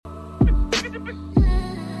All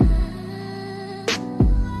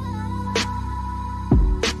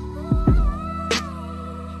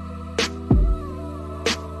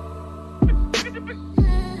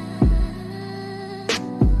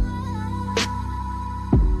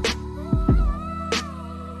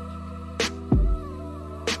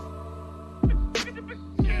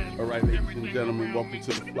right, ladies and gentlemen, welcome to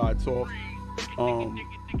the Fly Talk.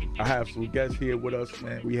 I have some guests here with us,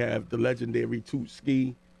 man. We have the legendary Toot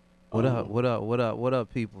Ski. What up? What up? What up? What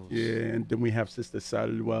up, people? Yeah, and then we have Sister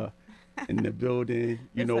Salwa in the building.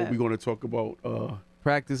 You What's know, up? we're going to talk about.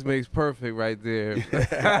 Practice makes perfect, right there.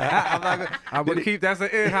 I'm gonna keep that's an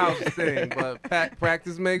in-house thing, but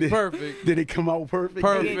practice makes perfect. Did it come out perfect?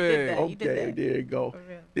 Perfect. You did that. You did Okay, that. there you go. For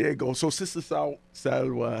real. There you go. So Sister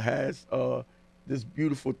Salwa has this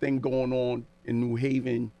beautiful thing going on in New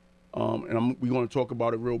Haven, and we're going to talk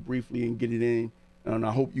about it real briefly and get it in. And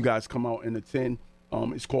I hope you guys come out and attend.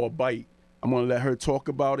 It's called Bite. I'm going to let her talk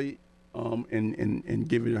about it and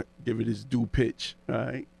give it its due pitch. All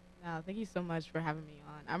right. No, thank you so much for having me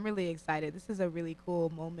on. I'm really excited. This is a really cool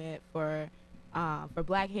moment for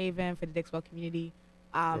Black Haven, for the Dixwell community.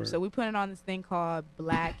 Word. So we put it on this thing called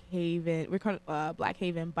Black Haven. We're called Black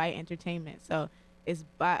Haven Bite Entertainment. So it's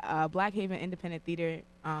Black Haven Independent Theater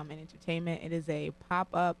and Entertainment. It is a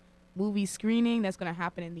pop-up movie screening that's going to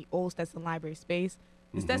happen in the old Stetson Library space.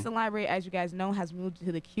 The Stetson Library, as you guys know, has moved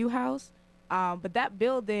to the Q House. But that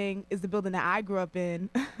building is the building that I grew up in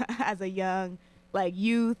as a young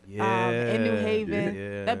youth in New Haven.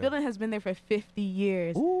 Yeah. That building has been there for 50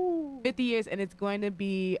 years. Ooh. 50 years, and it's going to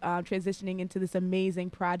be transitioning into this amazing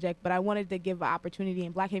project. But I wanted to give an opportunity,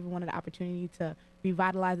 and Black Haven wanted an opportunity to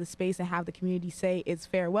revitalize the space and have the community say its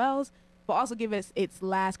farewells, but also give it its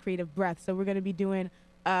last creative breath. So we're going to be doing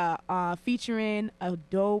featuring a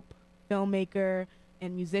dope filmmaker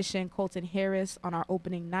and musician, Colton Harris, on our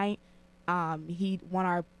opening night. He won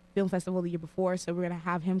our film festival the year before, so we're going to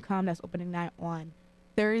have him come. That's opening night on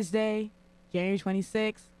Thursday, January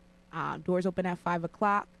 26th. Doors open at 5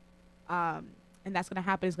 o'clock. And that's going to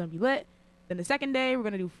happen. It's going to be lit. Then the second day, we're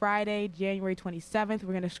going to do Friday, January 27th.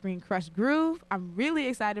 We're going to screen Crush Groove. I'm really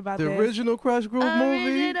excited about The this. original Crush Groove movie.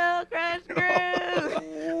 Original Crush Groove.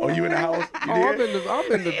 Oh, you in the house? You Oh, there?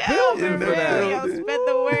 I'm in the Yo, building for for that. Yo, building. spread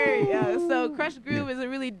the word. Yo. So Crush Groove is a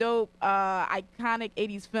really dope, iconic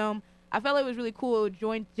 80s film. I felt it was really cool to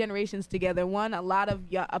join generations together. One, a lot of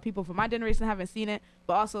people from my generation haven't seen it,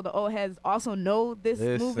 but also the old heads also know this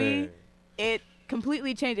movie. Listen. It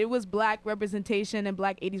completely changed. It was Black representation and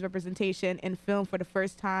Black 80s representation in film for the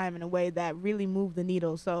first time in a way that really moved the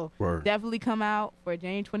needle. So Word. definitely come out for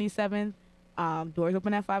January 27th. Doors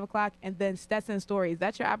open at 5 o'clock. And then Stetson Stories.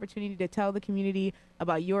 That's your opportunity to tell the community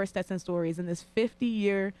about your Stetson stories in this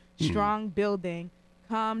 50-year strong building.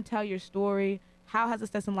 Come tell your story. How has the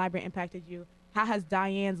Stetson Library impacted you? How has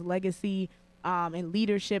Diane's legacy and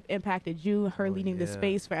leadership impacted you, her leading the yeah.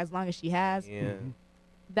 space for as long as she has? Yeah.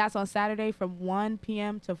 That's on Saturday from 1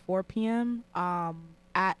 p.m. to 4 p.m.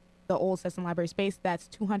 At the old Stetson Library space. That's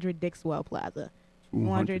 200 Dixwell Plaza.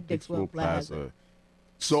 200 Dixwell Plaza.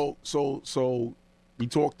 So we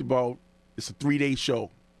talked about it's a 3-day show,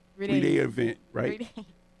 3-day event, right? 3 days.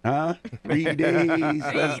 Huh? 3 days.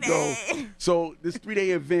 Let's 3 go. days. So this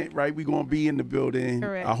 3-day event, right? We're gonna be in the building.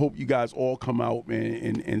 Correct. I hope you guys all come out,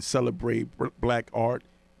 man, and celebrate Black art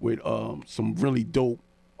with some really dope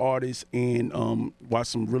artists and watch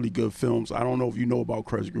some really good films. I don't know if you know about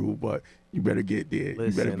Crush Groove, but you better get there. You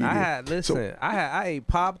better Listen, be there. I ate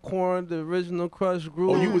popcorn, the original Crush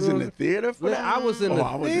Groove. Oh, you was in the theater for that? I was in the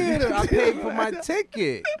I was in theater. the I paid for my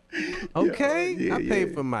ticket. Okay, Yeah, I paid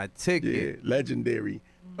yeah. for my Yeah, ticket. legendary.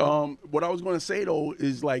 What I was gonna say though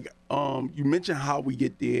is you mentioned how we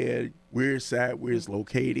get there, where it's at, where it's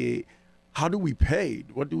located. How do we pay?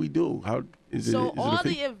 What do we do? How is it? So Is it all a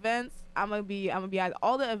fee? the events, I'm gonna be honest,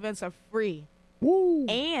 all the events are free. Woo.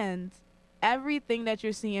 And everything that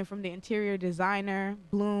you're seeing from the interior designer,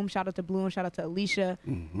 Bloom, shout out to Bloom, shout out to Alicia,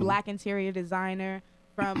 Black interior designer,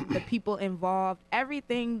 from the people involved,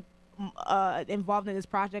 everything involved in this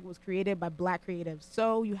project was created by Black creatives.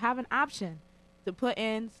 So you have an option to put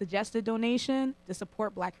in suggested donation to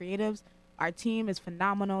support Black creatives. Our team is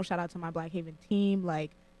phenomenal. Shout out to my Black Haven team.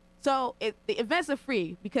 So the events are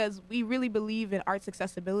free because we really believe in arts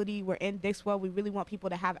accessibility. We're in Dixwell. We really want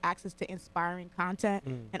people to have access to inspiring content.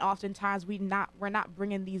 And oftentimes we're not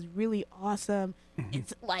bringing these really awesome,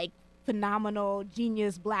 it's phenomenal,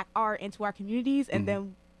 genius Black art into our communities and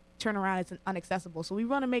then turn around it's unaccessible. So we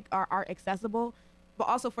want to make our art accessible, but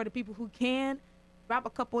also for the people who can drop a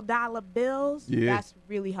couple dollar bills. Yeah. That's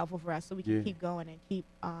really helpful for us so we can Yeah. keep going and keep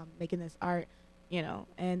making this art.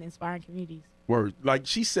 and inspiring communities. Word. Like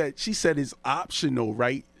she said it's optional,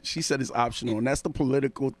 right? She said it's optional, and that's the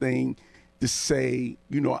political thing to say,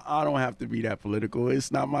 I don't have to be that political.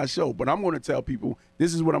 It's not my show. But I'm going to tell people,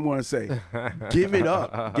 this is what I'm going to say. Give it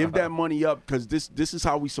up. Give that money up, because this is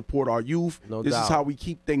how we support our youth. No this doubt. is how we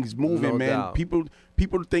keep things moving, No man. doubt.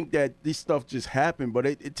 People think that this stuff just happened, but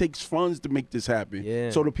it takes funds to make this happen. Yeah.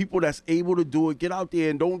 So the people that's able to do it, get out there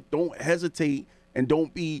and don't hesitate, and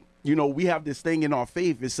don't be, we have this thing in our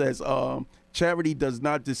faith. It says charity does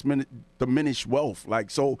not diminish wealth. Like,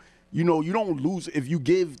 so, you don't lose if you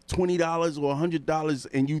give $20 or $100,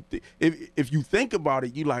 and if you think about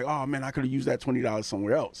it, you like, oh man, I could have used that $20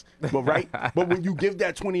 somewhere else. But right, but when you give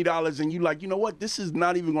that $20 and you like, you know what, this is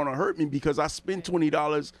not even gonna hurt me because I spent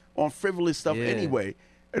 $20 on frivolous stuff anyway.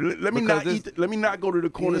 Let me not go to the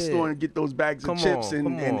corner store and get those bags of chips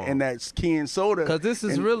and that canned soda. Because this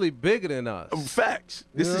is really bigger than us. Facts.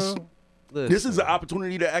 This is an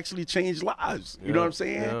opportunity to actually change lives. You know what I'm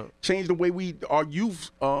saying? Yeah. Change the way our youth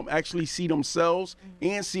actually see themselves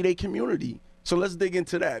and see their community. So let's dig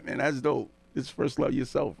into that, man. That's dope. It's first love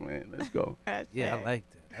yourself, man. Let's go. Yeah, I like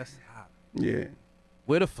that. That's hot. Yeah.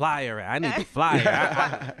 Where the flyer at? I need the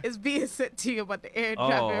flyer. It's being sent to you, but the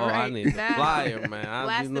airdrop it I right need the now. flyer, man.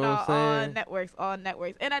 Blast You know it what on I'm saying? all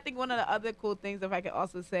networks. And I think one of the other cool things, if I could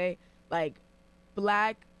also say, like,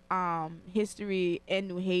 Black history in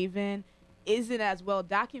New Haven isn't as well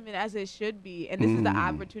documented as it should be, and this is the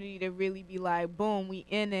opportunity to really be like, boom, we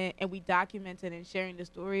in it, and we documenting and sharing the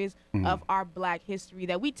stories of our Black history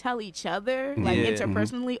that we tell each other, like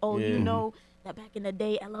interpersonally. Oh, you know that back in the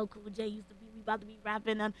day, LL Cool J used to be, we about to be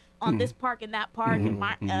rapping on this park and that park, and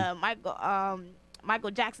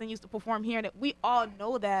Michael Jackson used to perform here, and we all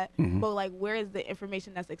know that, but like, where is the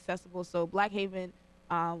information that's accessible? So Black Haven,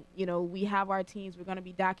 we have our teams. We're going to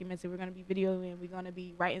be documenting. We're going to be videoing. We're going to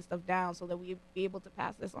be writing stuff down so that we be able to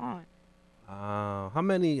pass this on. How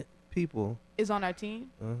many people is on our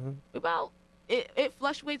team? About it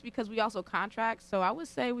fluctuates because we also contract. So I would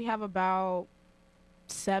say we have about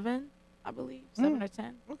 7, I believe, 7 or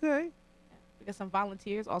 10. Okay. We got some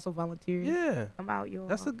volunteers, also volunteers. Yeah. I'm out, yo.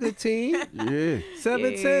 That's a good team. Yeah.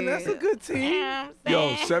 7-10, that's a good team.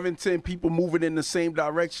 Yo, 7-10 people moving in the same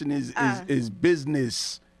direction is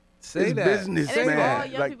business. Say it's that. business, and man. it's all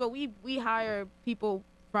young Like, people. We hire people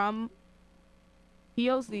from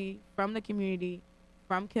POC, from the community,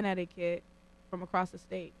 from Connecticut, from across the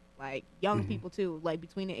state. Like, young people too. Like,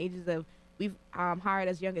 between the ages of, we've hired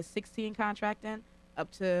as young as 16 contracting up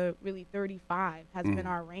to really 35 has been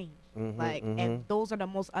our range. And those are the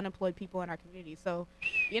most unemployed people in our community. So,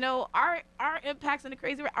 our impacts in the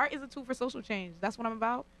crazy. Art is a tool for social change. That's what I'm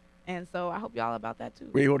about. And so I hope y'all about that too.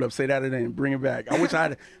 Wait, hold up. Say that again. Bring it back. I wish I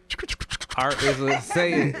had. Art is a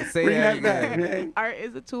say Bring that that back, again. man. Art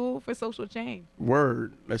is a tool for social change.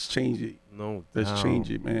 Word. Let's change it. No, Let's change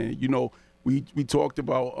it, man. We talked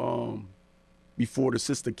about before the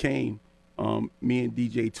sister came. Me and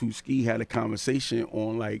DJ 2Ski had a conversation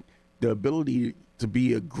on like the ability to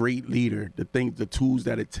be a great leader, the tools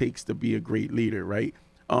that it takes to be a great leader, right?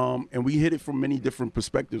 And we hit it from many different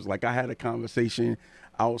perspectives. Like, I had a conversation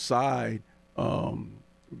outside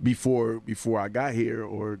before I got here,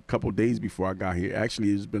 or a couple days before I got here.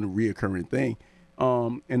 Actually, it's been a reoccurring thing.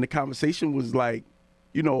 And the conversation was like,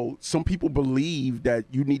 some people believe that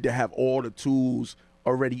you need to have all the tools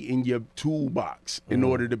already in your toolbox in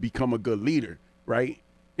order to become a good leader, right?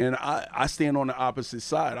 And I stand on the opposite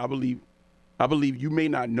side. I believe you may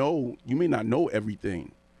not know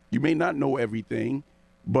everything. You may not know everything,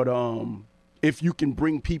 but if you can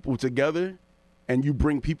bring people together, and you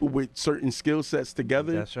bring people with certain skill sets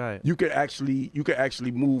together, that's right. You could actually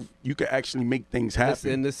make things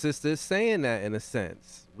happen. And the sister is saying that in a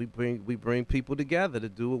sense. We bring people together to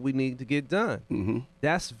do what we need to get done.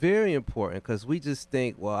 That's very important, because we just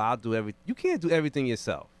think, well, I'll do everything. You can't do everything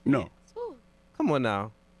yourself. No. Come on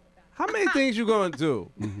now. How many things you gonna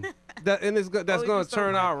do that's gonna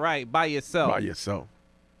turn out right by yourself? By yourself.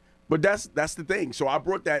 But that's the thing. So I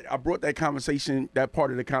brought that conversation, that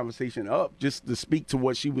part of the conversation up, just to speak to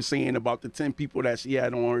what she was saying about the 10 people that she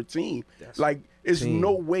had on her team. Like, it's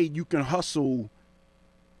no way you can out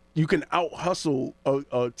hustle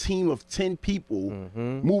a team of 10 people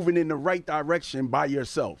moving in the right direction by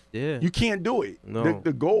yourself. Yeah. You can't do it. No.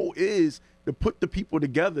 The goal is to put the people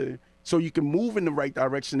together so you can move in the right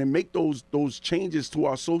direction and make those changes to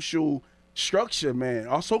our social structure, man.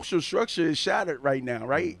 Our social structure is shattered right now,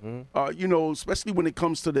 right? Especially when it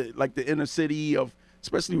comes to the inner city of,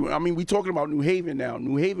 we talking about New Haven now.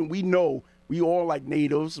 New Haven, we know, we all like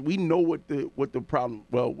natives. We know what the problem,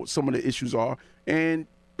 what some of the issues are, and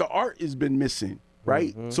the art has been missing.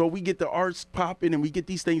 right? So we get the arts popping and we get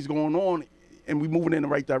these things going on and we moving in the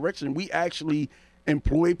right direction. We actually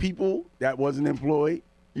employ people that wasn't employed.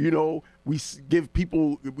 You know, we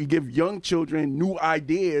give young children new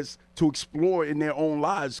ideas to explore in their own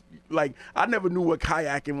lives. Like, I never knew what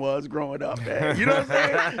kayaking was growing up, man. You know what I'm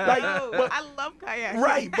saying? Like, I love kayaking.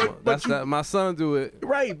 right, but My son do it.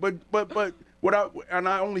 right, but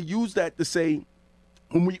I only use that to say,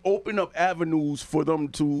 when we open up avenues for them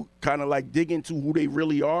to kind of like dig into who they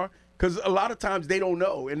really are, because a lot of times they don't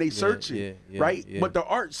know and they searching, right? Yeah. But the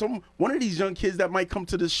art, one of these young kids that might come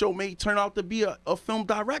to this show may turn out to be a film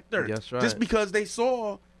director. That's right. Just because they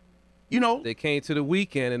saw, you know. They came to the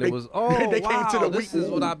weekend and They- it was, they came to the this is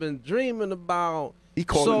week- what I've been dreaming about. He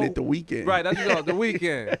calling it the weekend. Right, that's called the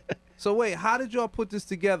weekend. So wait, how did y'all put this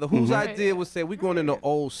together? Whose idea was say we're going into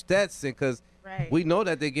old Stetson? Because Right. we know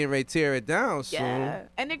that they're getting ready to tear it down soon. Yeah,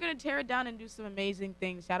 and they're gonna tear it down and do some amazing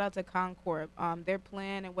things. Shout out to Concorp. Their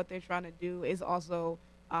plan and what they're trying to do is also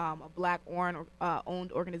a black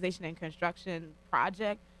owned organization and construction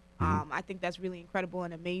project. I think that's really incredible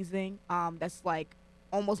and amazing. That's like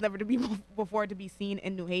almost never to be before to be seen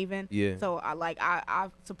in New Haven. Yeah. So I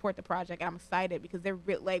support the project. I'm excited because they're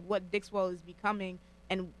like what Dixwell is becoming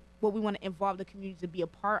and what we want to involve the community to be a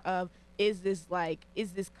part of. Is this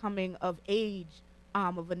coming of age,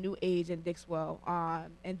 of a new age in Dixwell,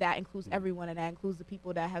 and that includes everyone, and that includes the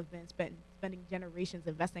people that have been spending generations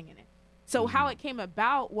investing in it. So how it came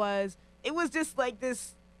about was it was just like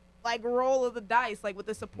this, like roll of the dice, like with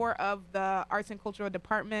the support of the Arts and Cultural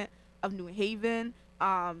Department of New Haven.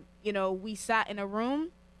 You know, we sat in a room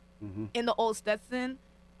in the old Stetson.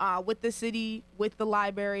 With the city, with the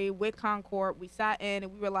library, with Concord, we sat in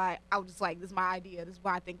and we were like, I was just like, this is my idea. This is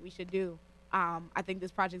what I think we should do. I think this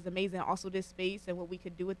project is amazing. Also, this space and what we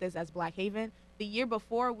could do with this as Black Haven. The year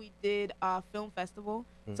before, we did a film festival.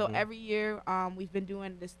 So every year, we've been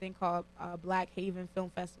doing this thing called Black Haven Film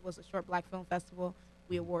Festival. It's a short Black film festival.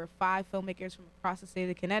 We award 5 filmmakers from across the state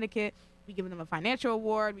of Connecticut. We give them a financial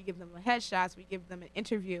award. We give them headshots. We give them an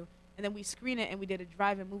interview. And then we screen it, and we did a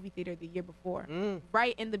drive-in movie theater the year before,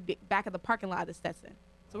 right in the back of the parking lot of the Stetson.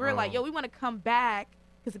 So we were like, yo, we want to come back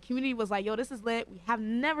because the community was like, yo, this is lit. We have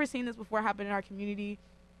never seen this before happen in our community.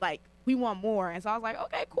 Like, we want more. And so I was like,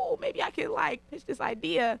 okay, cool. Maybe I could, like, pitch this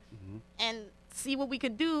idea and see what we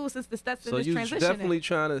could do since the Stetson is transitioning. So you definitely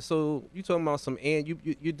trying to, so you talking about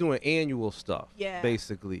you're doing annual stuff,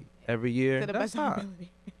 basically, every year? To the best of our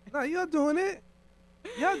ability. No, you're doing it.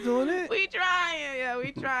 Y'all doing it. We trying,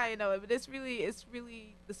 we trying. No, but it's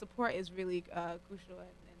really the support is really crucial,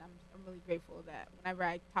 and I'm really grateful that whenever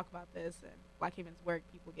I talk about this and Black Haven's work,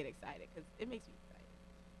 people get excited because it makes me excited.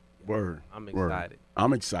 Word. I'm excited.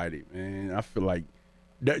 I'm excited, man. I feel like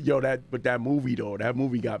that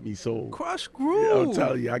movie got me so. Crush Groove. I'm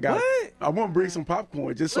telling you, I want to bring some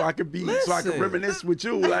popcorn just so I could so I could reminisce with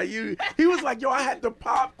you. Like you, he was like, yo, I had the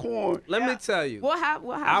popcorn. Let me tell you. We'll have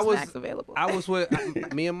snacks available. I was with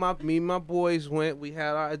me and my boys went. We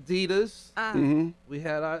had our Adidas. We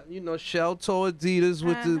had our shell toe Adidas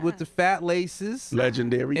with the fat laces.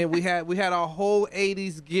 Legendary. And we had our whole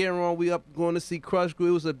 '80s gear on. We up going to see Crush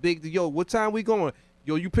Groove. It was a big deal. Yo, what time we going?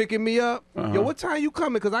 Yo, you picking me up? Yo, what time you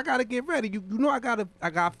coming? Cause I gotta get ready. You know I gotta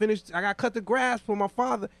cut the grass for my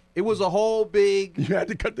father. It was a whole big. You had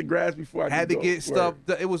to cut the grass before I had to get stuff.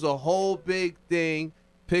 It was a whole big thing.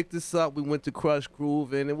 Picked us up. We went to Crush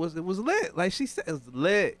Groove, and it was lit. Like she said, it was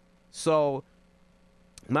lit. So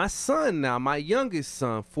my son now, my youngest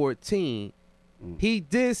son, 14, he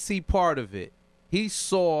did see part of it. He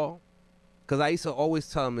saw, cause I used to always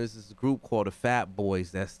tell him there's this group called the Fat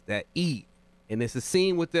Boys that eat. And it's a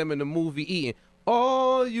scene with them in the movie eating.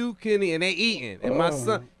 All you can eat. And they eating. And my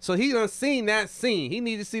son, so he done seen that scene. He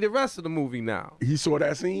need to see the rest of the movie now. He saw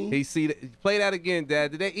that scene? Play that again,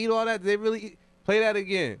 Dad. Did they eat all that? Did they really eat? Play that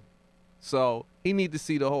again. So he need to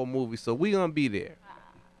see the whole movie. So we gonna be there.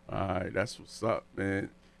 All right, that's what's up, man.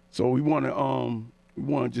 So we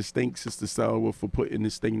wanna just thank Sister Selwa for putting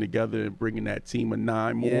this thing together and bringing that team of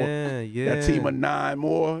 9 more. Yeah. That team of 9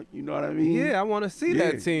 more. You know what I mean? Yeah, I want to see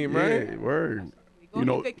that team, right? Yeah, word. You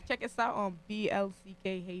can check us out on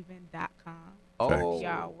blckhaven.com. Oh,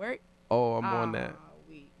 Y'all work. Oh, I'm on that.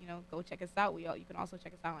 Go check us out. You can also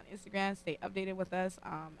check us out on Instagram. Stay updated with us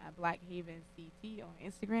at Black Haven CT on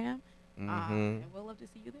Instagram. And we'll love to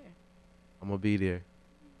see you there. I'm gonna be there.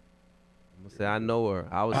 I'm gonna say I know her.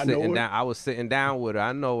 I was sitting down with her.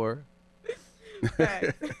 I know her.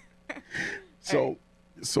 So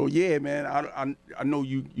yeah, man. I know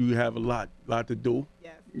you have a lot to do.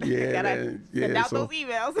 Yes. Yeah, Gotta man. send Yeah, out so, those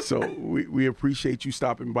emails. so we appreciate you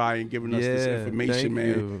stopping by and giving us this Yeah, information,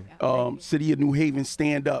 thank man. you. City of New Haven,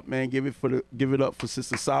 stand up, man. Give it up for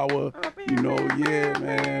Sister Sour. You know, yeah,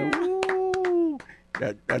 man. Woo.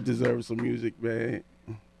 That deserves some music, man.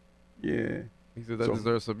 Yeah. He said that So-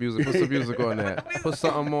 deserves some music. Put some music on that. Put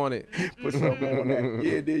something on it. Put something on that.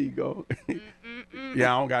 Yeah, there you go.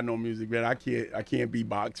 Yeah, I don't got no music, man. I can't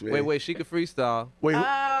beatbox, man. Wait, she can freestyle. Wait.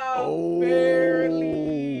 Oh, Oh.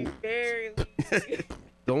 barely.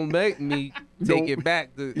 Don't make me Don't- take it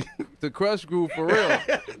back to Crush Groove for real.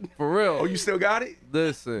 For real. Oh, you still got it?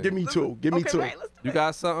 Listen. Give me two. Give me Okay, two. right, let's do You it.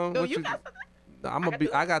 got something? No, What you got I something?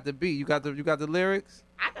 got the beat. You got the lyrics?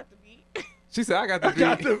 I got the beat. She said I got the I beat.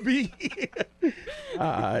 got the beat.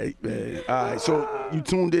 All right, man. All right, so you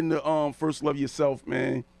tuned in to First Love Yourself,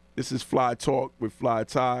 man. This is Fly Talk with Fly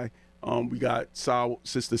Ty. We got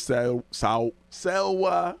Sister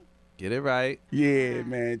Selwa. Get it right. Yeah,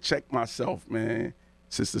 man. Check myself, man.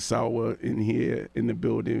 Sister Selwa in here in the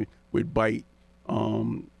building with Bite.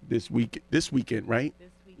 This weekend, right? This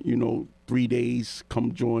week. You know, 3 days.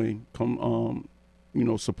 Come join. Come,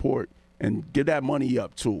 support and get that money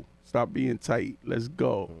up too. Stop being tight. Let's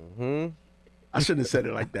go. Hmm. I shouldn't have said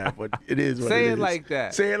it like that, but it is what Say it it is. like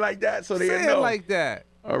that. Say it like that so they Say know. it like that.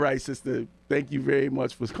 All right, sister. Thank you very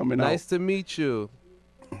much for coming Nice out. to meet you.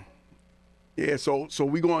 Yeah, so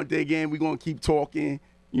we're going to dig in. We're going to keep talking.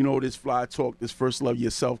 You know, this Fly Talk, this First Love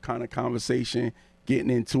Yourself kind of conversation, getting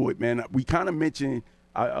into it, man. We kind of mentioned,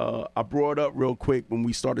 I brought up real quick when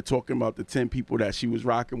we started talking about the 10 people that she was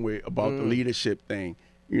rocking with about the leadership thing,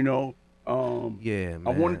 you know. Yeah, man.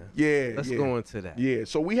 I want, yeah. Let's yeah. go into that. Yeah,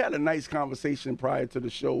 so we had a nice conversation prior to the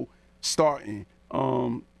show starting.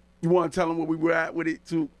 You want to tell them where we were at with it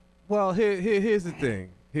too? Well, here's the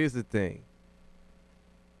thing. Here's the thing.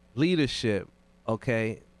 Leadership,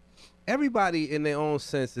 okay? Everybody in their own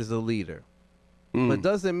sense is a leader. But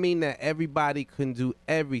doesn't mean that everybody can do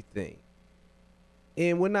everything.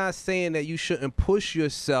 And we're not saying that you shouldn't push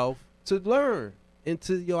yourself to learn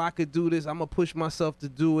into, I could do this. I'm going to push myself to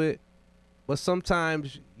do it. But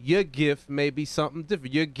sometimes your gift may be something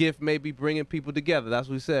different. Your gift may be bringing people together. That's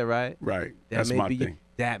what we said, right? Right. That That's may my be thing.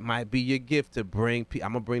 That might be your gift to bring people.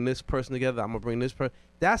 I'm going to bring this person together. I'm going to bring this person.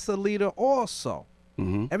 That's a leader also.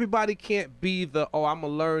 Mm-hmm. Everybody can't be the, I'm going to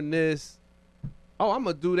learn this. Oh, I'm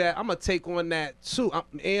going to do that. I'm going to take on that too.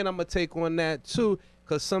 And I'm going to take on that too.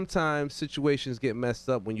 Because sometimes situations get messed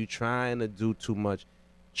up when you're trying to do too much.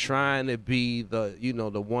 Trying to be the,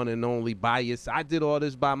 the one and only by yourself. I did all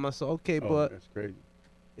this by myself. Okay, but That's crazy.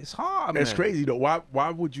 it's hard, man. It's crazy though.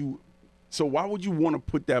 Why would you want to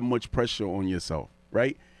put that much pressure on yourself,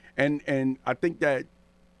 right? And I think that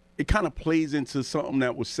it kind of plays into something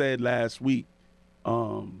that was said last week.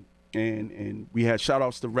 And we had shout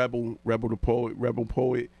outs to Rebel the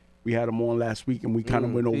poet. We had him on last week and we kind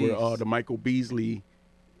of went over peace. the Michael Beasley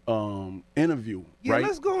interview, Yeah, right?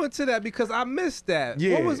 let's go into that because I missed that.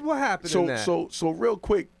 Yeah. What happened in that? So real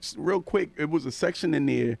quick, it was a section in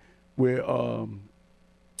there where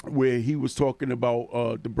he was talking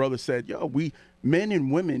about the brother said, "Yo, we men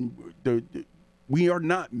and women, we are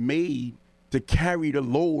not made to carry the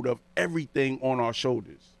load of everything on our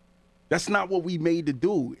shoulders. That's not what we made to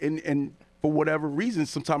do. And for whatever reason,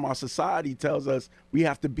 sometimes our society tells us we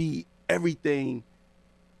have to be everything,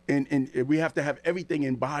 and we have to have everything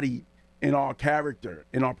embodied in our character,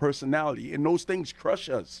 in our personality, and those things crush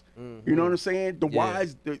us. You know what I'm saying?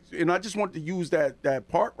 And I just want to use that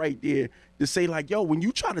part right there to say, like, yo, when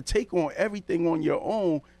you try to take on everything on your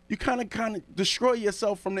own, you kind of destroy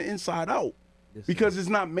yourself from the inside out. Yes, Because it's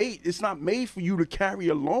not made for you to carry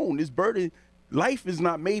alone. This burden, life is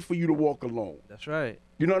not made for you to walk alone. That's right.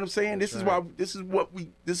 You know what I'm saying? That's This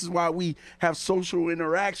is why we have social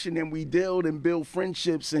interaction and we deal and build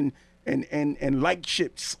friendships and like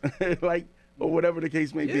ships, like, or whatever the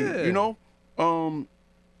case may Yeah. be. You know?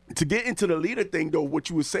 To get into the leader thing though, what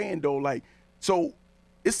you were saying though, like, so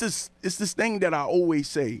it's this thing that I always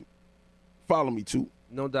say, follow me too.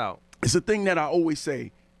 No doubt. It's a thing that I always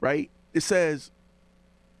say, right? It says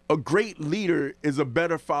a great leader is a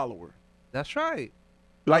better follower. That's right.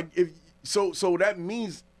 Like so that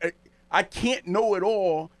means I can't know it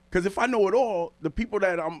all, because if I know it all, the people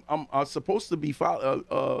that I'm supposed to be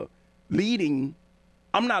leading,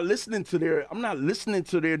 I'm not listening to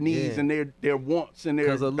their needs Yeah. and their wants and their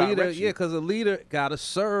Because a leader, direction. because a leader gotta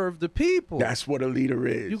serve the people. That's what a leader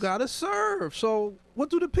is. You gotta serve. So what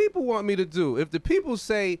do the people want me to do? If the people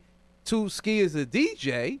say Two Ski is a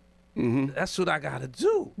DJ, that's what I gotta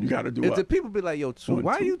do. You gotta do If what? the people be like, yo, Two, One,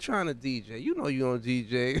 why two. are you trying to DJ? You know you don't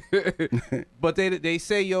DJ. But they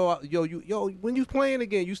say, yo, when you playing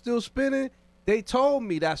again, you still spinning? They told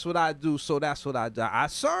me that's what I do, so that's what I do. I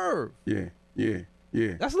serve. Yeah.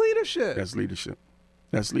 That's leadership. That's leadership.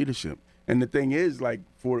 That's leadership. And the thing is, like,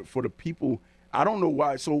 for the people, I don't know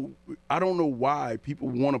why. So I don't know why people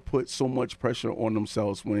want to put so much pressure on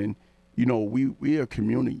themselves when, you know, we are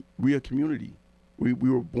community. We are community. We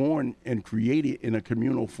were born and created in a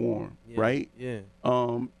communal form, right? Yeah.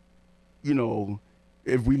 You know,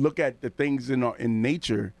 if we look at the things in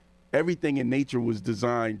nature, everything in nature was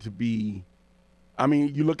designed to be. I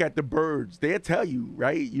mean, you look at the birds; they'll tell you,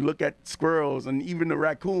 right? You look at squirrels and even the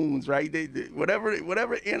raccoons, right? They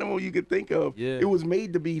whatever animal you could think of, it was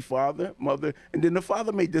made to be father, mother, and then the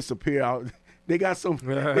father may disappear out. They got some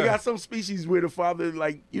species where the father,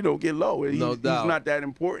 like, you know, get low. He's not that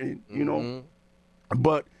important, you know.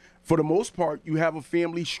 But for the most part, you have a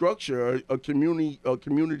family structure, a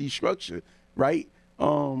community structure, right?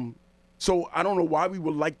 So I don't know why we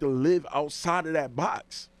would like to live outside of that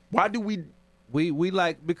box. Why do we? We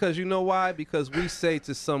like, because you know why? Because we say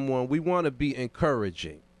to someone, we want to be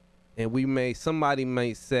encouraging. And somebody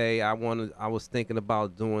may say, I was thinking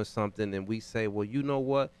about doing something, and we say, well, you know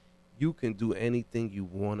what? You can do anything you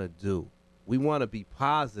want to do. We want to be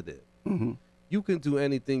positive. Mm-hmm. You can do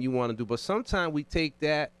anything you want to do. But sometimes we take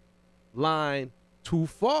that line too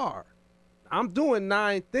far. I'm doing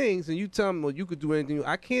 9 things, and you tell me, well, you could do anything.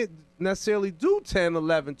 I can't necessarily do 10,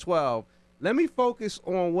 11, 12. Let me focus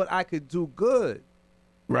on what I could do good.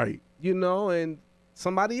 Right. You know, and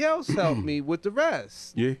somebody else help me with the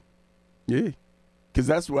rest. Yeah. Because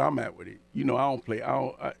that's where I'm at with it. You know, I don't play.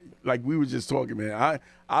 Like we were just talking, man.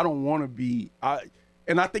 I don't want to be.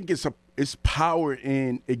 And I think it's power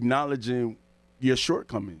in acknowledging your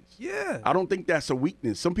shortcomings. Yeah. I don't think that's a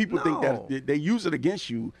weakness. Some people think that they use it against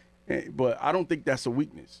you, but I don't think that's a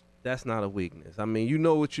weakness. That's not a weakness. I mean, you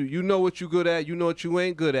know what you good at. You know what you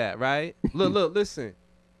ain't good at, right? Look, listen.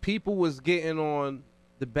 People was getting on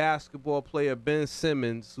the basketball player Ben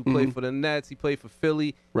Simmons, who played for the Nets. He played for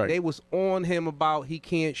Philly. Right. They was on him about he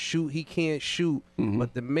can't shoot.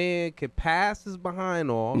 But the man could pass his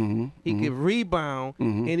behind off. He could rebound,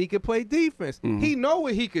 and he could play defense. He know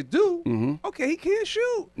what he could do. Okay, he can't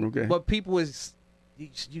shoot. Okay. But people is,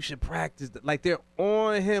 you should practice. Like, they're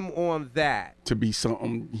on him on that. To be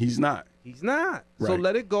something he's not. He's not. Right. So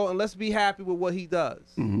let it go, and let's be happy with what he does.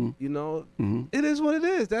 You know, it is what it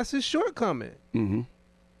is. That's his shortcoming.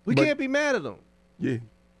 We can't be mad at him. Yeah.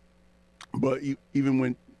 But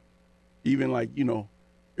even like, you know,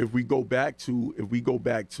 if we go back to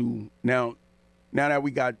now that we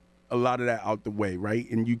got a lot of that out the way, right?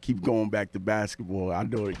 And you keep going back to basketball. I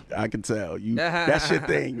know it. I can tell you. That's your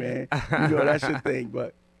thing, man. You know, that's your thing.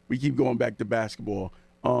 But we keep going back to basketball.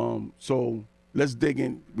 So let's dig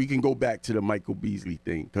in. We can go back to the Michael Beasley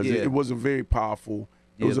thing because it was a very powerful.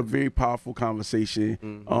 It was a very powerful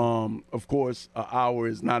conversation. Of course, an hour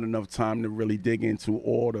is not enough time to really dig into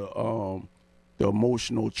all the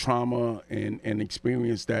emotional trauma and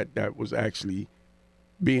experience that was actually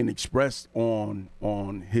being expressed on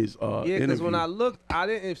his interview. Because when I looked, I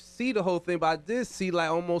didn't see the whole thing, but I did see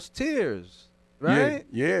like almost tears, right?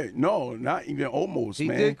 Yeah. No, not even almost, he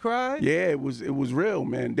man. He did cry? Yeah, it was real,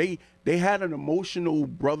 man. They had an emotional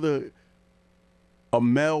brother, a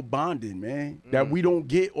male bonding, man, that we don't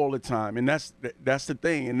get all the time. And that's the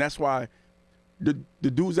thing. And that's why the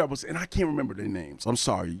dudes that was, and I can't remember their names. I'm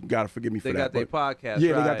sorry. You got to forgive me for that. They got their podcast.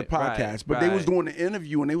 Yeah, they got the podcast. But they was doing the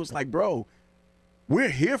interview, and they was like, bro, we're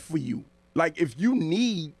here for you. Like, if you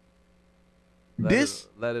need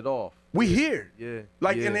let it off. We here. Yeah.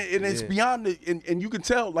 Like, and it's beyond and you can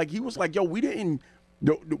tell, like, he was like, yo, we didn't,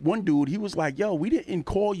 the one dude, he was like, yo, we didn't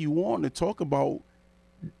call you on to talk about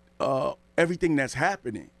everything that's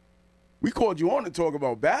happening. We called you on to talk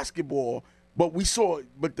about basketball, but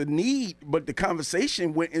the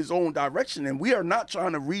conversation went its own direction, and we are not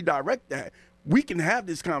trying to redirect that. We can have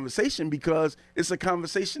this conversation because it's a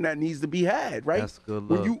conversation that needs to be had, right? That's good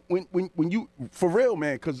look. When you for real,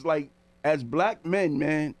 man, because like as black men,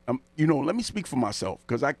 man, you know, let me speak for myself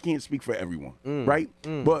because I can't speak for everyone, right?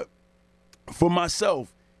 But for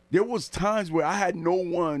myself, there was times where I had no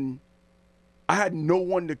one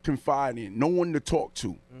to confide in, no one to talk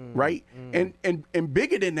to, right? And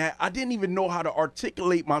bigger than that, I didn't even know how to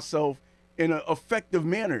articulate myself in an effective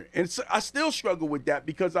manner. And so I still struggle with that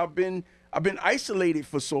because I've been isolated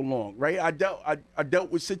for so long, right? I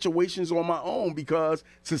dealt with situations on my own because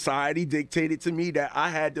society dictated to me that I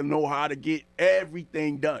had to know how to get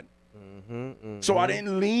everything done. So I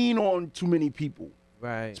didn't lean on too many people,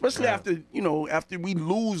 right? Especially after we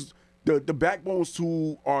lose the backbones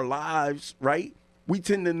to our lives, right? we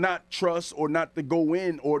tend to not trust or not to go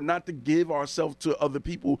in or not to give ourselves to other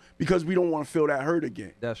people because we don't want to feel that hurt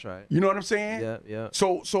again. That's right. You know what I'm saying? Yeah, yeah.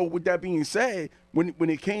 So with that being said, when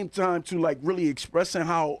it came time to like really expressing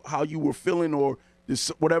how you were feeling or this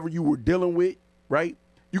whatever you were dealing with, right?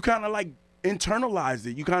 You kind of like internalized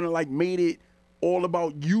it. You kind of like made it all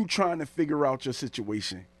about you trying to figure out your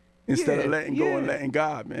situation instead of letting go and letting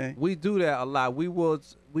God, man. We do that a lot. We will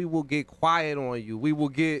get quiet on you. We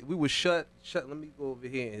will shut. Let me go over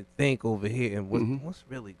here and think over here and what's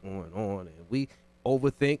really going on. And we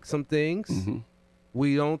overthink some things.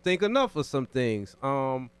 We don't think enough of some things.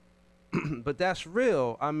 But that's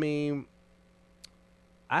real. I mean,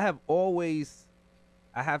 I have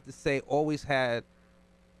to say, always had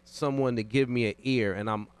someone to give me an ear, and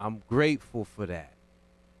I'm grateful for that.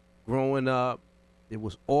 Growing up, there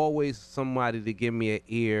was always somebody to give me an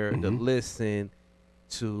ear, to listen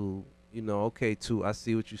to, I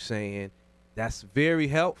see what you're saying. That's very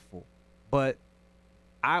helpful. But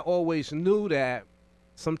I always knew that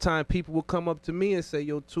sometimes people would come up to me and say,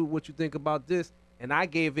 yo, Tu, what you think about this? And I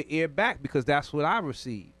gave an ear back because that's what I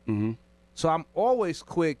received. So I'm always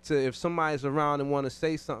quick to, if somebody's around and want to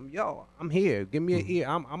say something, yo, I'm here. Give me an ear.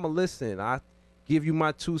 I'm going to listen. I give you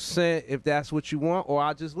my 2 cents if that's what you want, or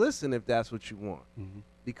I'll just listen if that's what you want.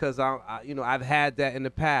 Because I've had that in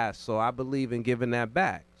the past, so I believe in giving that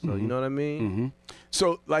back. So you know what I mean?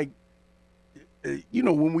 So like,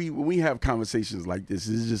 when we have conversations like this,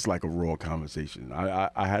 it's just like a raw conversation.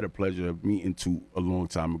 I had a pleasure of meeting Tu a long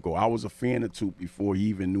time ago. I was a fan of Tu before he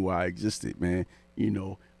even knew I existed, man.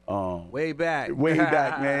 Way back,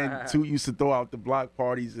 man. Tu used to throw out the block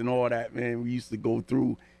parties and all that, man. We used to go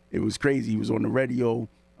through. It was crazy. He was on the radio.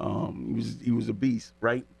 He was a beast,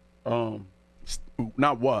 right?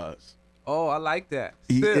 Not was. Oh, I like that.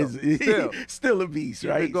 Still a beast,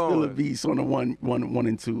 right? Still a beast on the one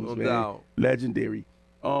and twos, no man. doubt. Legendary.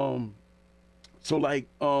 So like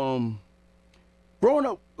growing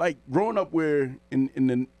up where in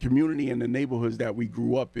the community and the neighborhoods that we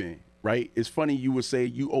grew up in, right? It's funny you would say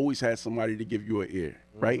you always had somebody to give you an ear,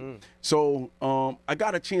 right? So I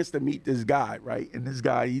got a chance to meet this guy, right? And this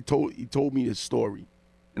guy, he told me this story,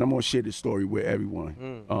 and I'm gonna share this story with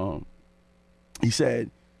everyone. He said,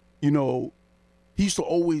 he used to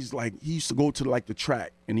always he used to go to like the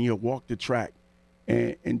track, and he'd walk the track,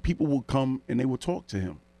 and people would come and they would talk to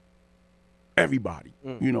him. Everybody,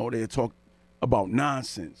 they'd talk about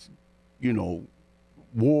nonsense,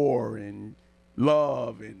 war and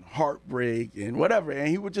love and heartbreak and whatever, and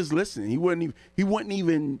he would just listen. He wouldn't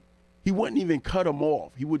even cut him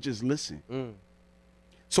off. He would just listen.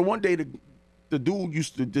 So one day the dude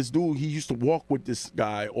he used to walk with this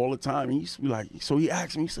guy all the time. He used to be like, so he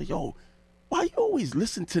asked me, he said, yo, why you always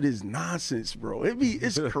listen to this nonsense, bro?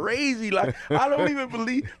 It's crazy. Like, I don't even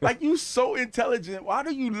believe, like, you so intelligent. Why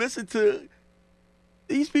do you listen to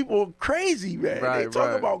these people? Are crazy, man. They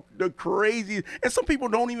talk about the crazy, and some people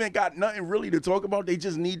don't even got nothing really to talk about. They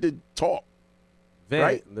just need to talk.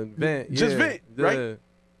 Vent, right?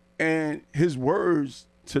 And his words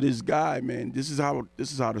to this guy, man, this is how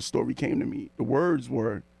the story came to me. The words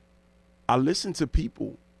were, I listen to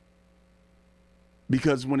people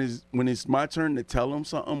because when it's my turn to tell them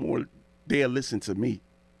something, or they'll listen to me.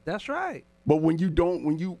 That's right. But when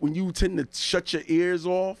you tend to shut your ears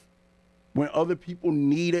off when other people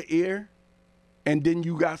need an ear, and then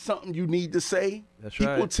you got something you need to say,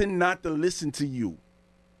 people tend not to listen to you.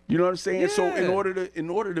 You know what I'm saying? Yeah. So in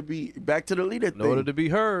order to be back to the leader thing, in order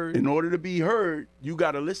to be heard, you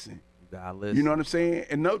gotta listen. You gotta listen. You know what I'm saying?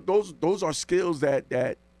 And those are skills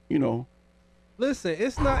that. Listen,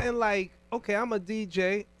 it's nothing like, okay, I'm a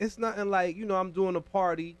DJ. It's nothing like, I'm doing a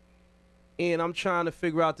party and I'm trying to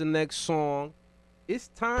figure out the next song. It's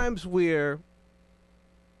times where,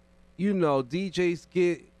 DJs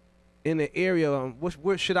get in the area,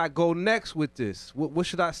 where should I go next with this? What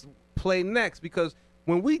should I play next? Because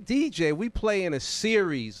when we DJ, we play in a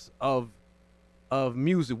series of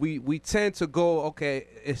music. We tend to go, okay,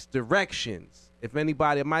 it's directions. If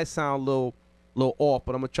anybody, it might sound a little off,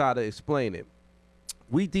 but I'm gonna try to explain it.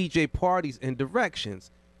 We DJ parties in directions.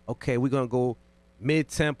 Okay, we're gonna go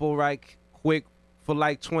mid-tempo, right, quick for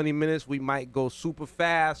like 20 minutes. We might go super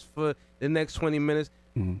fast for the next 20 minutes.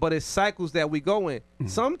 But it's cycles that we go in.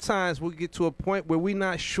 Sometimes we get to a point where we're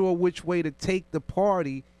not sure which way to take the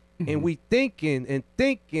party, and we thinking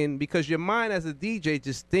because your mind as a DJ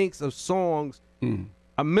just thinks of songs,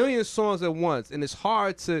 a million songs at once, and it's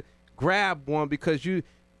hard to grab one because you're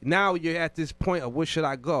at this point of where should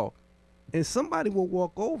I go, and somebody will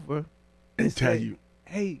walk over and tell say, you,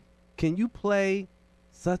 hey, can you play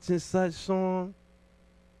such and such song?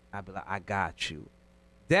 I'd be like, I got you.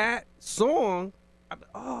 That song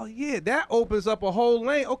Oh yeah, that opens up a whole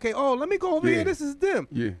lane. Okay, oh let me go over Yeah. here. This is them.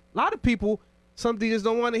 Yeah. A lot of people, some DJs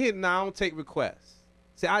don't want to hit. Nah, I don't take requests.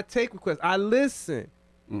 See, I take requests. I listen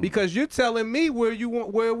because you're telling me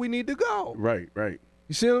where we need to go. Right.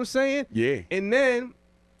 You see what I'm saying? Yeah. And then,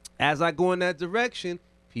 as I go in that direction,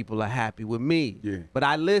 people are happy with me. Yeah. But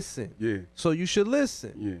I listen. Yeah. So you should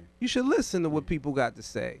listen. Yeah. You should listen to what people got to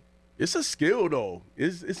say. It's a skill though.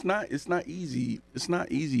 It's not easy. It's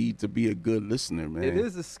not easy to be a good listener, man. It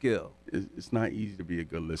is a skill. It's not easy to be a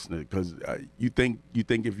good listener because you think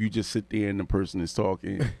if you just sit there and the person is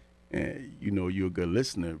talking, and you're a good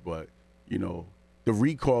listener, but the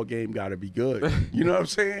recall game got to be good. You know what I'm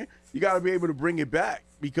saying? You got to be able to bring it back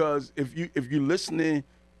because if you're listening,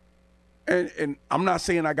 and I'm not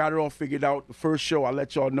saying I got it all figured out. The first show, I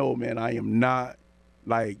let y'all know, man, I am not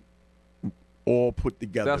like all put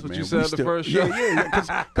together. That's what man. you said the first show.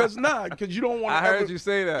 Yeah, because you don't want. I heard you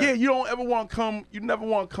say that. Yeah, you don't ever want to come. You never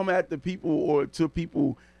want to come at the people or to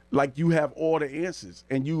people like you have all the answers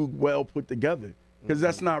and you well put together because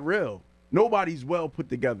that's not real. Nobody's well put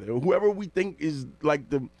together. Whoever we think is like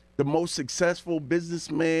the most successful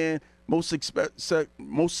businessman, most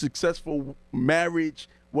successful marriage,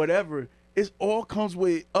 whatever. It all comes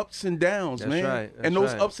with ups and downs, That's man. right, that's and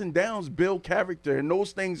those right. ups and downs build character, and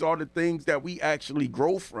those things are the things that we actually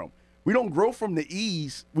grow from. We don't grow from the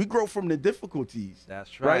ease; we grow from the difficulties.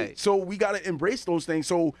 That's right. So we got to embrace those things.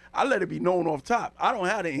 So I let it be known off top. I don't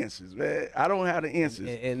have the answers, man. I don't have the answers.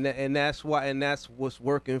 And that's why, and that's what's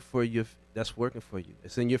working for you. That's working for you.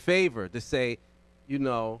 It's in your favor to say,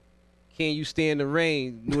 can you stand the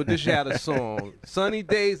rain? New Edition had a song. Sunny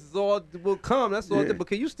days is all will come. That's all. Yeah. But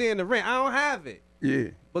can you stand the rain? I don't have it. Yeah.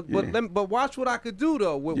 But watch what I could do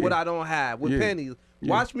though with what I don't have with Yeah. pennies. Yeah.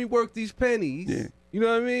 Watch me work these pennies. Yeah. You know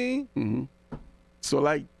what I mean? Mm-hmm. So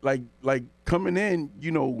like coming in,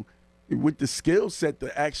 with the skill set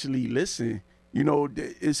to actually listen,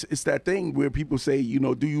 it's that thing where people say,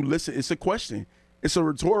 do you listen? It's a question. It's a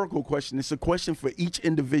rhetorical question. It's a question for each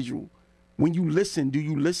individual. When you listen, do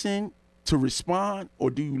you listen to respond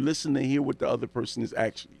or do you listen to hear what the other person is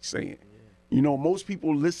actually saying? Most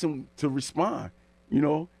people listen to respond,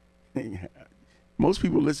 Most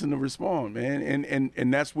people listen to respond, man,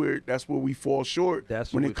 and that's where we fall short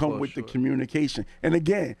when it comes with the communication. And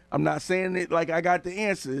again, I'm not saying it like I got the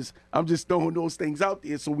answers. I'm just throwing those things out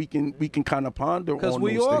there so we can kind of ponder on those things.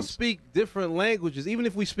 Because we all speak different languages. Even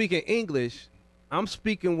if we speak in English, I'm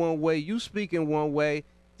speaking one way, you speak in one way,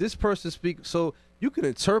 this person speaks, so you can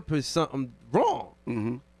interpret something wrong.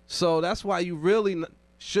 Mm-hmm. So that's why you really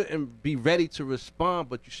shouldn't be ready to respond,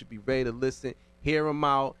 but you should be ready to listen, hear them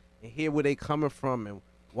out, and hear where they coming from and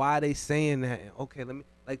why they saying that. And okay,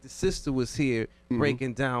 like the sister was here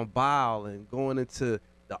breaking down Baal and going into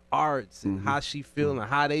the arts and how she feeling,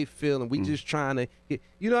 how they feel, and we just trying to hear,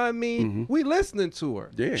 you know what I mean? We listening to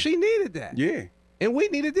her. Yeah. She needed that. Yeah. And we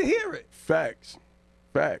needed to hear it. Facts.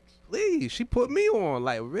 Please, she put me on.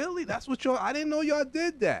 Like, really? That's what I didn't know y'all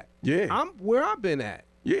did that. Yeah. I'm where I've been at.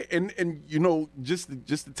 Yeah, and just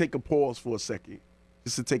to take a pause for a second.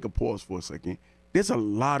 There's a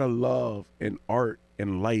lot of love and art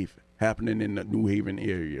and life happening in the New Haven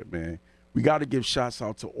area, man. We got to give shouts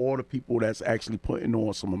out to all the people that's actually putting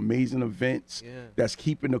on some amazing events, that's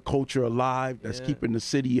keeping the culture alive, that's keeping the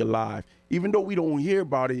city alive. Even though we don't hear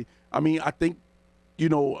about it, I mean, I think,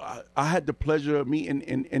 I had the pleasure of meeting,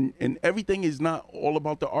 and everything is not all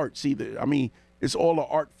about the arts either. I mean, it's all an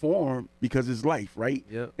art form because it's life, right?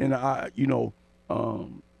 Yeah. And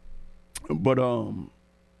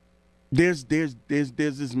there's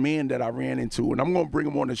this man that I ran into, and I'm gonna bring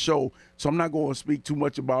him on the show, so I'm not gonna speak too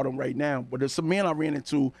much about him right now. But it's a man I ran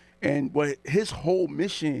into, and his whole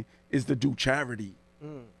mission is to do charity.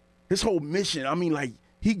 His whole mission, I mean, like,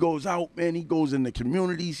 he goes out, man. He goes in the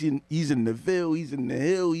communities. He's in the Ville. He's in the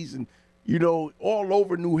Hill. He's in, all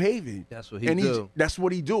over New Haven. That's what he do. That's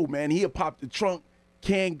what he do, man. He'll pop the trunk,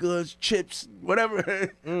 canned goods, chips,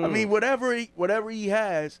 whatever. I mean, whatever he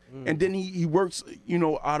has, and then he works,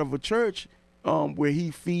 out of a church, where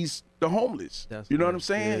he feeds the homeless. That's you know right. what I'm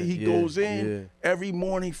saying? Yeah, He yeah, goes in yeah. every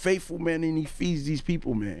morning, faithful, man, and he feeds these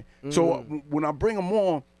people, man. So when I bring him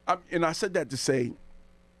on, I said that to say,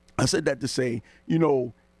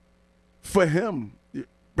 for him,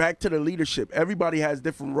 back to the leadership. Everybody has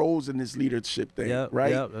different roles in this leadership thing,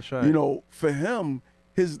 right? Yep, that's right. For him,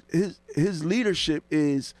 his leadership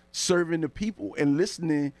is serving the people and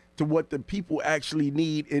listening to what the people actually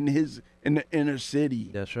need in the inner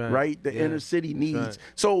city. That's right. Right? The Yeah, inner city that's needs. right.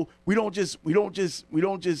 So we don't just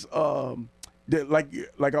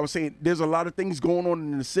like I was saying, there's a lot of things going on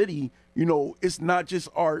in the city. You know, it's not just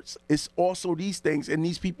arts, it's also these things, and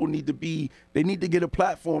these people need to get a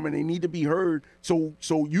platform, and they need to be heard, so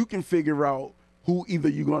you can figure out who either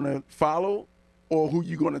you're gonna follow or who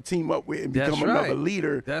you're gonna team up with and become another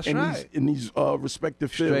leader in these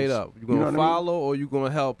respective fields. Straight up, you're gonna follow or you're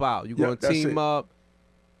gonna help out. You're gonna team up,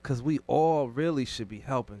 because we all really should be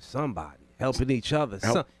helping somebody, helping each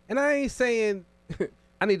other. And I ain't saying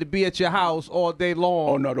I need to be at your house all day long.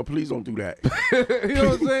 Oh no, please don't do that. You know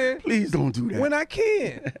what I'm saying? Please don't do that. When I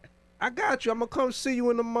can, I got you. I'm gonna come see you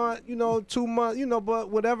in a month, 2 months, but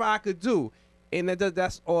whatever I could do. And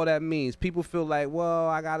that's all that means. People feel like,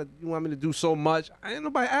 well, you want me to do so much. Ain't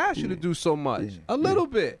nobody asked you to do so much. A little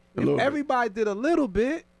bit. If everybody did a little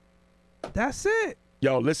bit, that's it.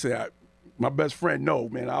 Yo, listen, my best friend,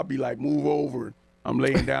 man, I'll be like, move over. I'm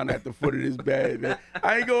laying down at the foot of this bed, man.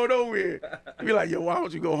 I ain't going nowhere. Be like, yo, why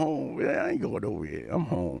don't you go home? Man, I ain't going nowhere. I'm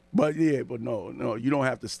home. But no, you don't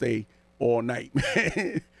have to stay all night,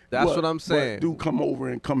 man. That's what I'm saying. But do come over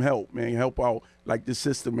and come help, man. Help out like the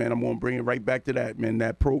system, man. I'm gonna bring it right back to that, man.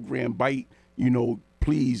 That program, Bite.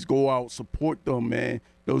 Please go out, support them, man.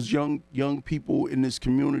 Those young people in this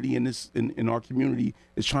community, in our community,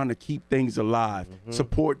 is trying to keep things alive. Mm-hmm.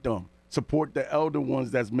 Support them. Support the elder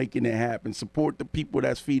ones that's making it happen. Support the people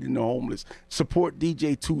that's feeding the homeless. Support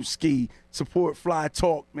DJ 2 Ski. Support Fly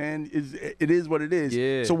Talk, man. It is what it is.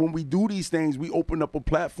 Yeah. So when we do these things, we open up a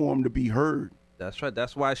platform to be heard. That's right.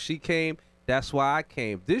 That's why she came. That's why I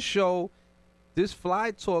came. This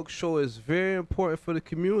Fly Talk show is very important for the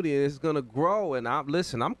community, and it's gonna grow. And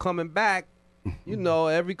I'm coming back.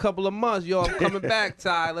 Every couple of months, I'm coming back,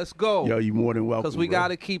 Ty. Let's go. Yo, you more than welcome. Because we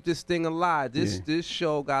gotta keep this thing alive. This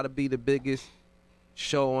show gotta be the biggest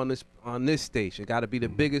show on this station. Gotta be the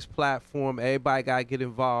biggest platform. Everybody gotta get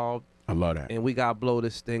involved. I love that. And we gotta blow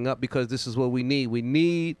this thing up, because this is what we need. We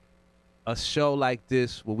need a show like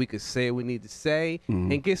this where we could say what we need to say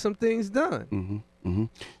and get some things done. Mm-hmm. Mm-hmm.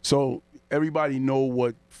 So everybody know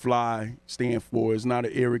what Fly stand for. It's not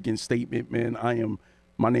an arrogant statement, man.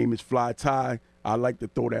 My name is Fly Ty. I like to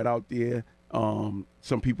throw that out there.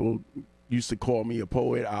 Some people used to call me a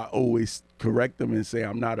poet. I always correct them and say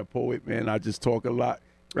I'm not a poet, man. I just talk a lot,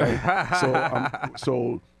 right?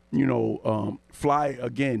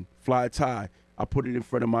 Fly Ty. I put it in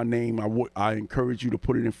front of my name. I encourage you to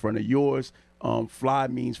put it in front of yours. Fly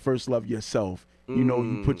means first love yourself.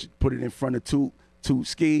 You put it in front of Toot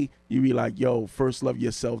Ski. You be like, yo, first love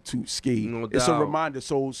yourself, Toot Ski. No it's doubt. A reminder.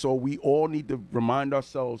 So we all need to remind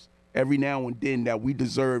ourselves every now and then that we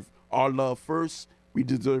deserve our love first. We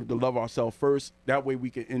deserve to love ourselves first. That way we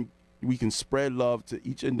can spread love to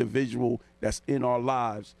each individual that's in our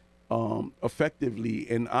lives effectively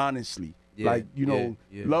and honestly. Yeah,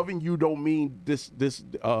 loving you don't mean this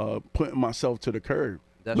putting myself to the curb.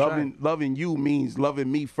 That's right. Loving you means loving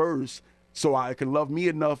me first, so I can love me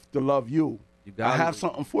enough to love you. I have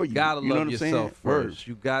something for you. You gotta love yourself first. Word.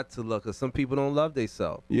 You got to love, because some people don't love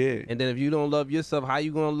themselves. Yeah. And then if you don't love yourself, how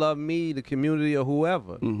you gonna love me, the community, or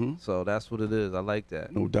whoever? Mm-hmm. So that's what it is. I like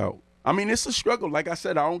that. No doubt. I mean, it's a struggle. Like I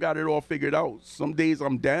said, I don't got it all figured out. Some days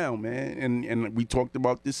I'm down, man, and we talked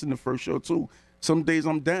about this in the first show too. Some days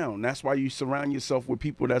I'm down. That's why you surround yourself with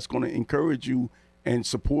people that's going to encourage you and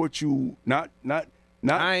support you. Not.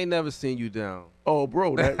 I ain't never seen you down. Oh,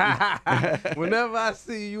 bro. Whenever I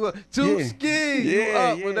see you up, Toot Ski, you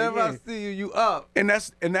up. Whenever I see you up. And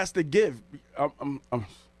that's the gift. I'm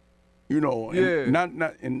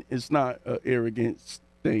not, and it's not an arrogant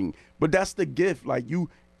thing, but that's the gift. Like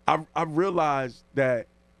I realized that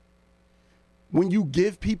when you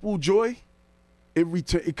give people joy,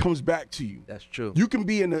 it comes back to you. That's true. You can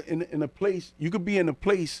be in a place. You could be in a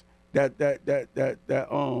place that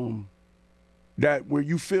where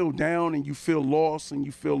you feel down and you feel lost and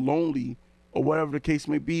you feel lonely or whatever the case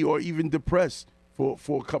may be, or even depressed for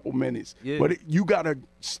a couple minutes. Yeah. But you gotta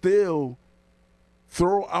still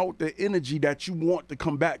throw out the energy that you want to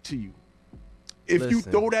come back to you. If you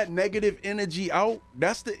throw that negative energy out,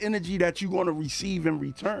 that's the energy that you're gonna receive in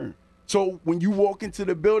return. So when you walk into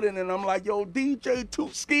the building and I'm like, yo, DJ 2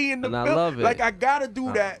 Ski in the building, I love it. like I gotta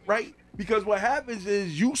do that, right? Because what happens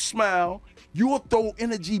is you smile, you'll throw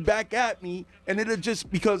energy back at me, and it'll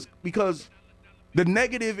just because the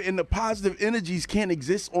negative and the positive energies can't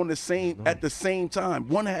exist at the same time.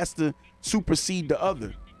 One has to supersede the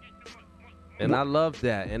other. And I love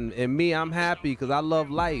that. And me, I'm happy because I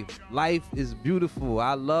love life. Life is beautiful.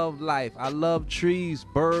 I love life. I love trees,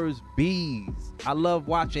 birds, bees. I love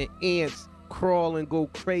watching ants crawl and go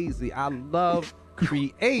crazy. I love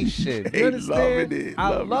creation. You understand?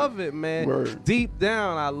 I love it, man. Word. Deep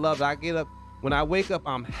down, I love it. I get up when I wake up,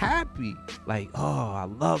 I'm happy. Like, oh, I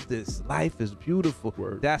love this. Life is beautiful.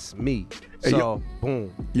 Word. That's me. Hey, So,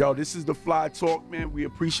 boom. Yo, this is the Fly Talk, man. We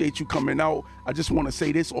appreciate you coming out. I just want to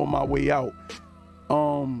say this on my way out.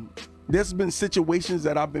 There's been situations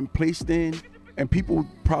that I've been placed in, and people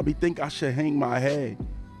probably think I should hang my head.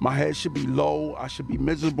 My head should be low. I should be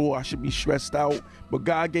miserable. I should be stressed out. But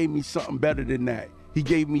God gave me something better than that. He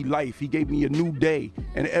gave me life. He gave me a new day.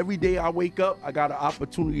 And every day I wake up, I got an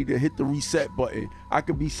opportunity to hit the reset button. I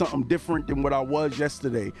could be something different than what I was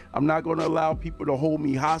yesterday. I'm not going to allow people to hold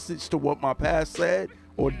me hostage to what my past said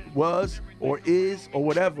or was or is or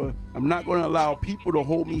whatever. I'm not going to allow people to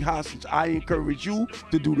hold me hostage. I encourage you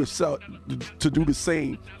to do the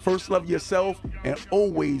same. First, love yourself and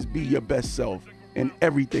always be your best self in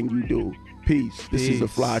everything you do. Peace. This is the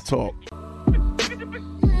Fly Talk.